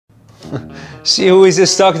See who is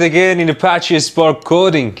stuck again in Apache Spark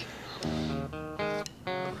coding.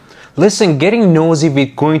 Listen, getting nosy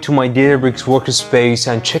with going to my Databricks workspace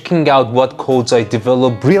and checking out what codes I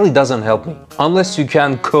develop really doesn't help me, unless you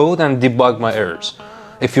can code and debug my errors,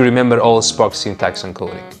 if you remember all Spark syntax and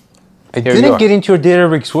coding. I didn't get into your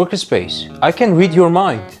Databricks workspace. I can read your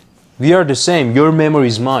mind. We are the same, your memory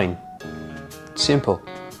is mine. Simple.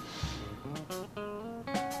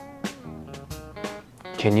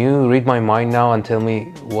 Can you read my mind now and tell me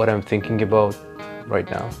what I'm thinking about right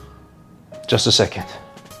now? Just a second.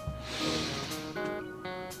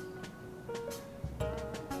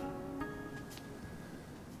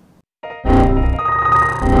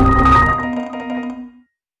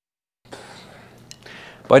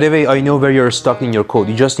 By the way, I know where you're stuck in your code.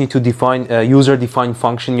 You just need to define a user-defined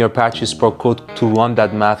function in your Apache Spark code to run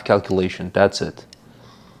that math calculation. That's it.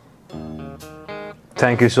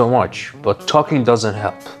 Thank you so much, but talking doesn't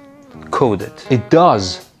help. Code it. It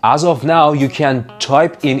does. As of now, you can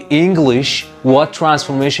type in English what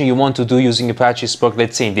transformation you want to do using Apache Spark,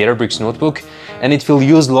 let's say in Databricks notebook, and it will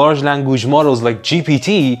use large language models like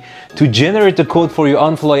GPT to generate the code for you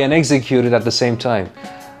on fly and execute it at the same time.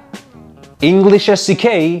 English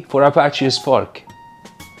SDK for Apache Spark.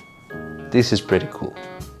 This is pretty cool.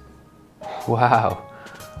 Wow.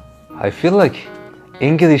 I feel like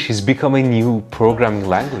English is becoming a new programming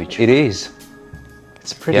language. It is.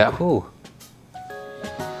 It's pretty cool.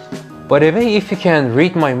 By the way, if you can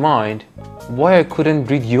read my mind, why I couldn't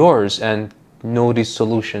read yours and know this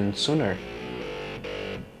solution sooner?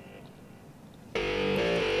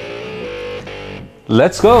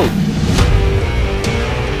 Let's go!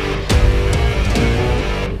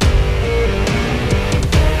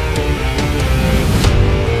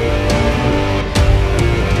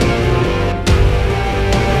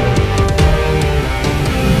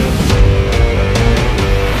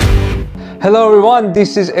 Hello everyone,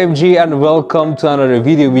 this is MG and welcome to another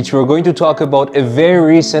video which we're going to talk about a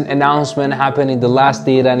very recent announcement happened in the last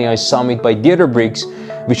Data and AI Summit by Databricks,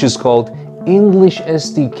 which is called English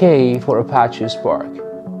SDK for Apache Spark.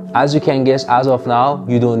 As you can guess, as of now,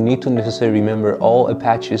 you don't need to necessarily remember all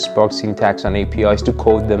Apache Spark syntax and APIs to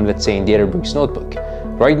code them, let's say in Databricks notebook.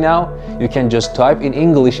 Right now, you can just type in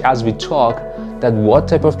English as we talk that what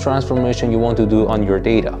type of transformation you want to do on your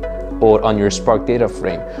data, or on your Spark data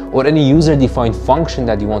frame, or any user-defined function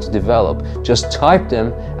that you want to develop. Just type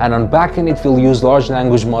them, and on backend it will use large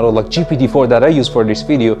language model like GPT-4 that I use for this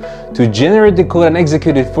video to generate the code and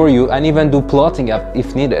execute it for you, and even do plotting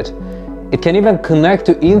if needed. It can even connect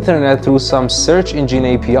to internet through some search engine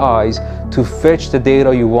APIs to fetch the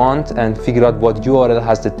data you want and figure out what URL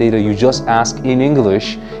has the data you just ask in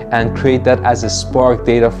English and create that as a Spark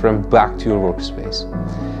data frame back to your workspace.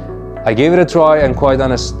 I gave it a try, and quite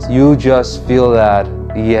honest, you just feel that,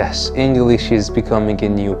 yes, English is becoming a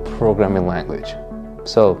new programming language.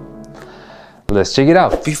 So, let's check it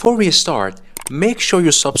out. Before we start, make sure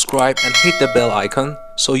you subscribe and hit the bell icon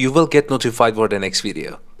so you will get notified for the next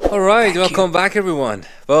video. Alright, welcome back everyone.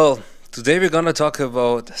 Well, today we're gonna talk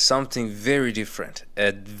about something very different.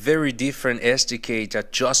 A very different SDK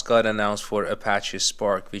that just got announced for Apache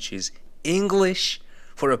Spark, which is English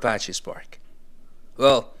for Apache Spark.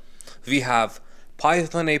 Well, we have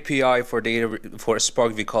Python API for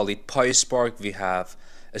Spark, we call it PySpark. We have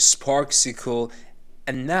a Spark SQL,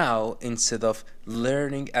 and now instead of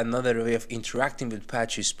learning another way of interacting with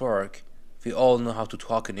Apache Spark, we all know how to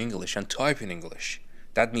talk in English and type in English.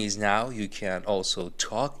 That means now you can also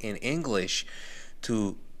talk in English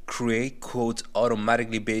to create codes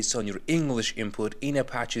automatically based on your English input in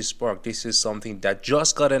Apache Spark. This is something that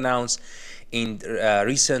just got announced in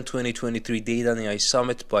recent 2023 Data and AI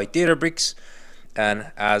Summit by Databricks,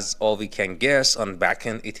 and as all we can guess, on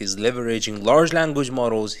backend it is leveraging large language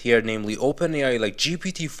models here, namely OpenAI like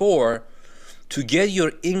GPT-4, to get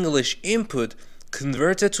your English input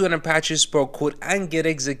converted to an Apache Spark code and get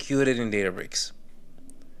executed in Databricks.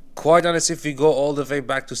 Quite honest, if we go all the way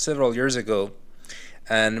back to several years ago,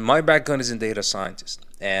 and my background is in data scientist,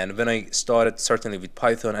 and when I started certainly with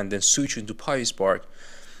Python and then switched into PySpark,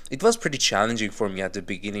 it was pretty challenging for me at the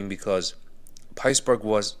beginning because PySpark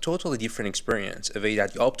was totally different experience, a way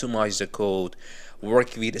that you optimize the code,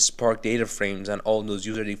 work with Spark data frames and all those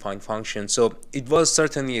user-defined functions. So it was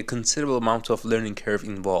certainly a considerable amount of learning curve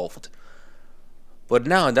involved. But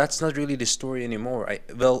now that's not really the story anymore.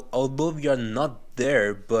 Well, although we are not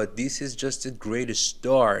there, but this is just a great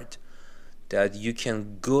start that you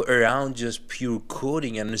can go around just pure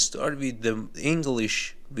coding and start with the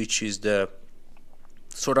English, which is the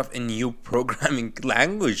sort of a new programming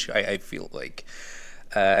language, I feel like,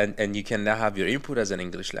 and you can now have your input as an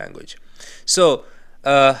English language. So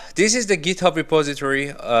This is the GitHub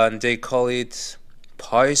repository, and they call it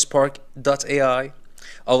PySpark.ai.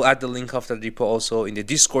 I'll add the link of the repo also in the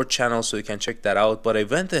Discord channel so you can check that out. But I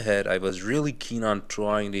went ahead, I was really keen on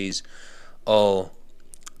trying these all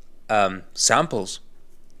samples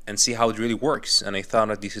and see how it really works, and I found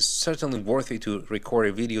that this is certainly worthy to record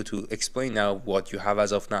a video to explain now what you have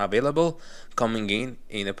as of now available coming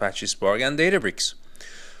in Apache Spark and Databricks.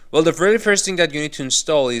 Well, the very first thing that you need to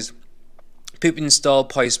install is pip install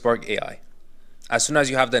PySpark AI. As soon as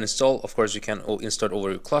you have that installed, of course you can install over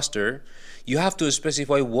your cluster. You have to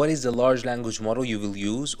specify what is the large language model you will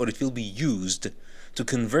use, or it will be used to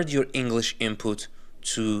convert your English input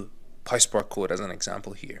to PySpark code, as an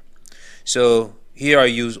example here. So here I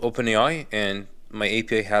use OpenAI, and my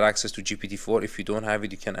API had access to GPT-4. If you don't have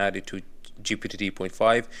it, you can add it to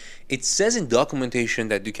GPT-3.5. It says in documentation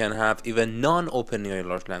that you can have even non-OpenAI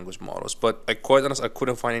large language models, but quite honest, I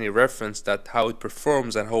couldn't find any reference that how it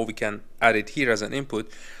performs and how we can add it here as an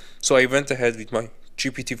input. So I went ahead with my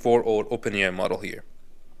GPT-4 or OpenAI model here.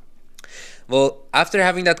 Well, after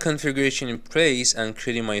having that configuration in place and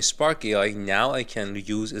creating my Spark AI, now I can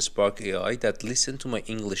use a Spark AI that listens to my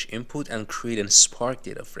English input and create a Spark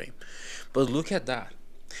data frame. But look at that.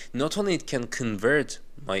 Not only it can convert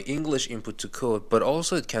my English input to code, but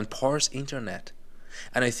also it can parse internet.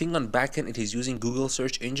 And I think on backend it is using Google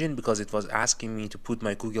search engine, because it was asking me to put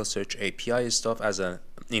my Google search API stuff as an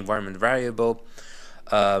environment variable.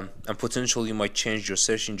 And potentially you might change your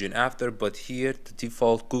search engine after, but here the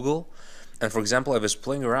default Google. And for example, I was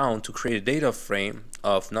playing around to create a data frame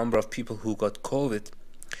of number of people who got COVID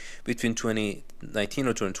between 2019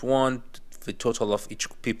 or 2021, the total of each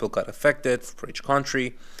people got affected for each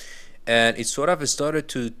country. And it sort of started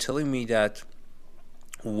to telling me that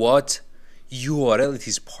what URL it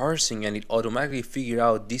is parsing, and it automatically figured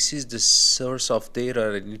out this is the source of data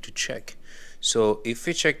that I need to check. So if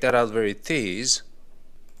we check that out where it is,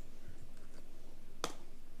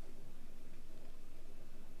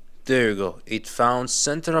 there you go. It found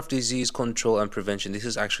Center of Disease Control and Prevention. This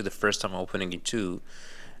is actually the first time I'm opening it too.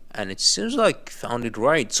 And it seems like found it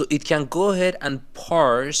right. So it can go ahead and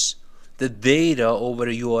parse the data over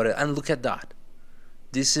a URL. And look at that.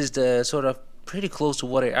 This is the sort of pretty close to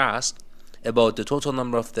what I asked about the total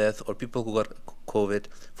number of deaths or people who got COVID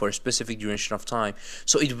for a specific duration of time.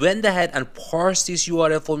 So it went ahead and parsed this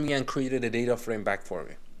URL for me and created a data frame back for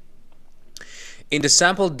me. In the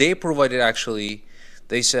sample they provided, actually,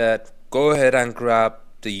 they said, go ahead and grab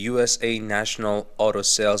the USA National Auto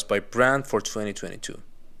Sales by brand for 2022.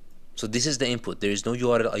 So this is the input. There is no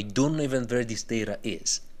URL. I don't know even where this data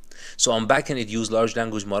is. So on backend, it used large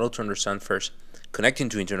language model to understand first, connecting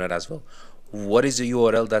to internet as well. What is the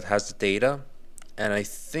URL that has the data? And I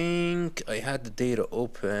think I had the data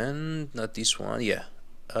open, not this one. Yeah,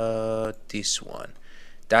 this one.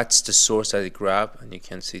 That's the source that it grabbed, and you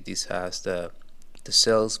can see this has the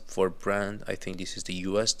sales for brand. I think this is the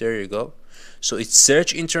US. There you go. So it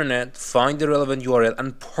search internet, find the relevant URL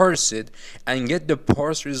and parse it, and get the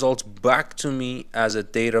parse results back to me as a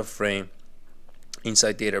data frame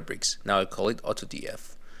inside Databricks. Now I call it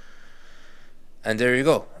AutoDF. And there you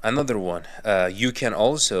go, another one. You can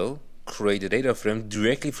also create a data frame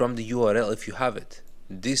directly from the URL if you have it.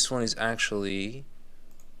 This one is actually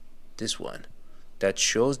this one that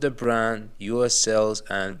shows the brand, US sales,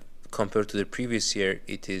 and compared to the previous year,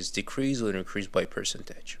 it is decreased or increased by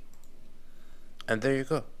percentage. And there you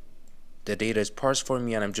go. The data is parsed for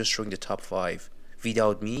me, and I'm just showing the top 5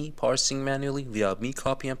 without me parsing manually, without me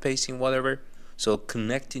copy and pasting whatever. So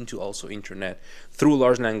connecting to also internet through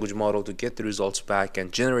large language model to get the results back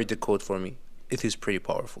and generate the code for me. It is pretty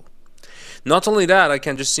powerful. Not only that, I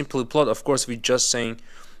can just simply plot, of course, with just saying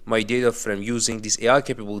my data frame using this AI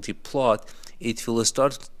capability plot, it will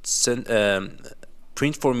start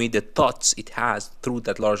print for me the thoughts it has through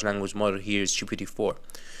that large language model. Here is GPT-4.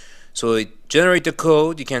 So it generates the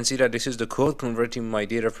code. You can see that this is the code converting my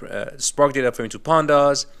data Spark data frame to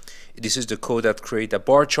pandas. This is the code that create a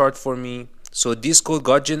bar chart for me. So this code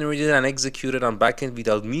got generated and executed on backend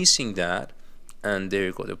without missing that. And there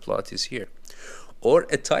you go, the plot is here. Or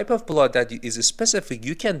a type of plot that is specific,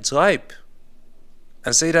 you can type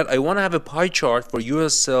and say that I want to have a pie chart for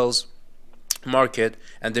US sales market,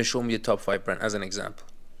 and then show me the top 5 brand as an example.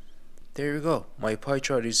 There you go. My pie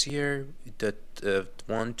chart is here. The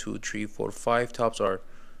 1, 2, 3, 4, 5 tops are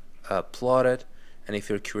plotted. And if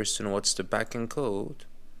you're curious to know what's the backend code,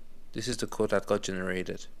 this is the code that got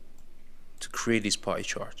generated to create this pie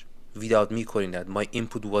chart without me coding that. My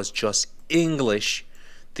input was just English.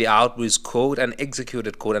 The output is code and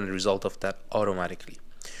executed code and the result of that automatically.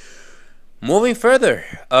 Moving further,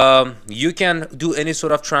 you can do any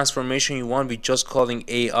sort of transformation you want with just calling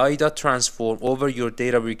AI.transform over your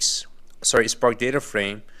Databricks, Spark data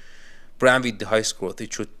frame, brand with the highest growth.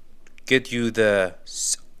 It should get you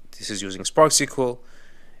this is using Spark SQL,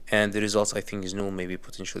 and the results I think is null. Maybe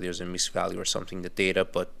potentially there's a misvalue or something in the data,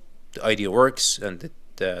 but the idea works and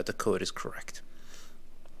the code is correct.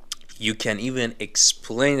 You can even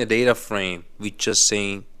explain a data frame with just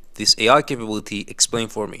saying this AI capability, explain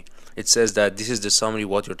for me. It says that this is the summary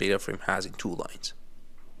what your data frame has in 2 lines.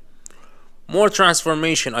 More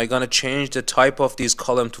transformation, I'm gonna change the type of this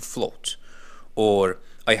column to float, or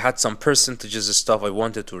I had some percentages of stuff I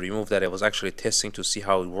wanted to remove that I was actually testing to see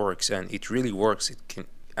how it works, and it really works. It can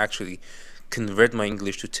actually convert my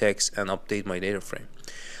English to text and update my data frame.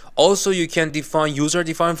 Also, you can define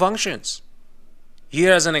user-defined functions.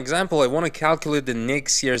 Here as an example, I want to calculate the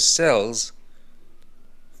next year's sales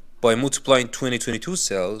by multiplying 2022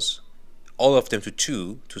 sales, all of them to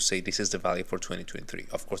 2, to say this is the value for 2023.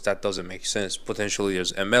 Of course, that doesn't make sense. Potentially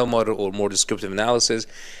there's ML model or more descriptive analysis.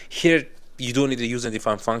 Here, you don't need a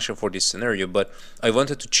user-defined function for this scenario, but I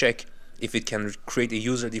wanted to check if it can create a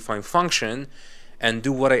user-defined function and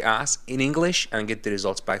do what I asked in English and get the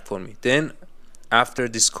results back for me. Then, after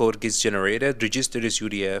this code gets generated, register this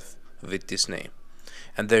UDF with this name.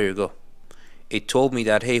 And there you go. It told me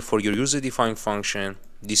that, hey, for your user-defined function,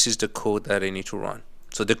 this is the code that I need to run.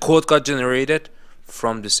 So the code got generated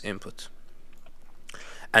from this input.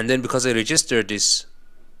 And then because I registered this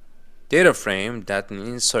data frame, that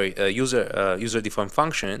means, user-defined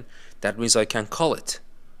function, that means I can call it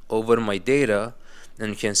over my data, and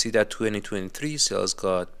you can see that 2023 sales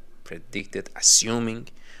got predicted, assuming,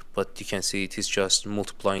 but you can see it is just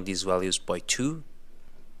multiplying these values by 2,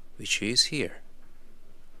 which is here.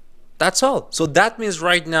 That's all. So that means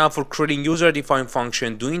right now for creating user-defined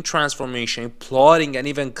function, doing transformation, plotting, and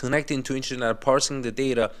even connecting to internet, parsing the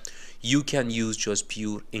data, you can use just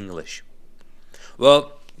pure English.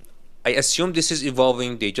 Well, I assume this is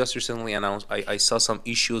evolving. They just recently announced, I saw some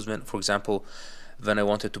issues when, for example, when I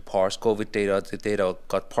wanted to parse COVID data, the data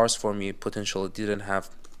got parsed for me, potentially didn't have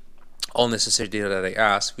all necessary data that I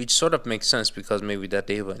asked, which sort of makes sense because maybe that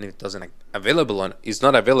data, and it doesn't is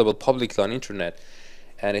not available publicly on internet,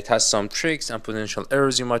 and it has some tricks and potential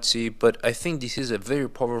errors you might see. But I think this is a very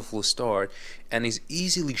powerful start and is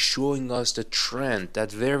easily showing us the trend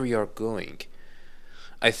that where we are going.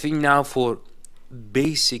 I think now for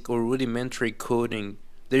basic or rudimentary coding,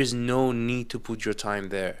 there's no need to put your time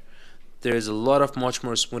there. There's a lot of much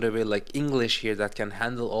more smoother way like English here that can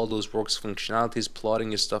handle all those works functionalities,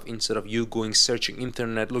 plotting your stuff, instead of you going searching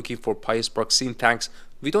internet looking for PySpark syntax.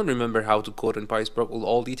 We don't remember how to code in PySpark with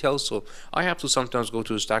all details, so I have to sometimes go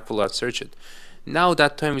to Stackful and search it. Now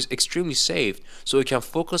that time is extremely saved, so you can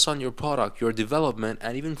focus on your product, your development,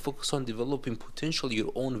 and even focus on developing potentially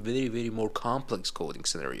your own very more complex coding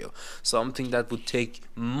scenario. Something that would take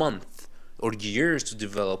months or years to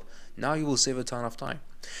develop, now you will save a ton of time.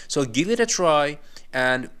 So give it a try,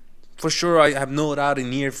 and for sure I have no doubt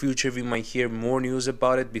in near future we might hear more news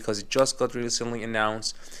about it because it just got recently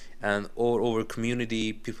announced, and all over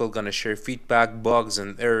community people gonna share feedback, bugs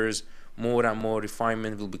and errors. More and more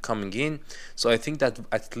refinement will be coming in, so I think that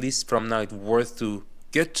at least from now it's worth to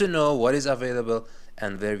get to know what is available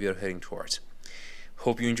and where we are heading towards.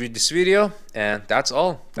 Hope you enjoyed this video, and that's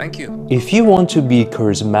all. Thank you. If you want to be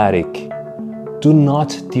charismatic, do not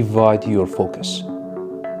divide your focus.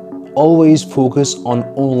 Always focus on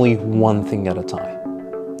only one thing at a time.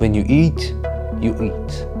 When you eat, you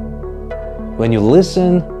eat. When you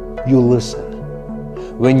listen, you listen.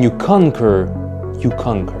 When you conquer, you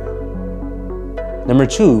conquer. Number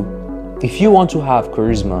 2, if you want to have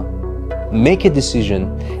charisma, make a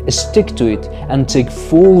decision, stick to it, and take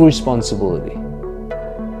full responsibility.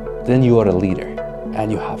 Then you are a leader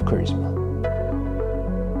and you have charisma.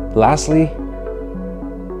 Lastly,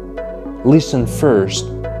 listen first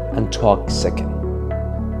and talk second.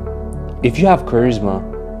 If you have charisma,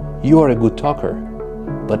 you are a good talker,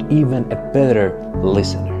 but even a better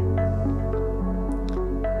listener.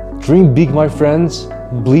 Dream big, my friends,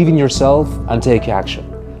 believe in yourself, and take action.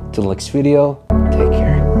 Till next video, take care.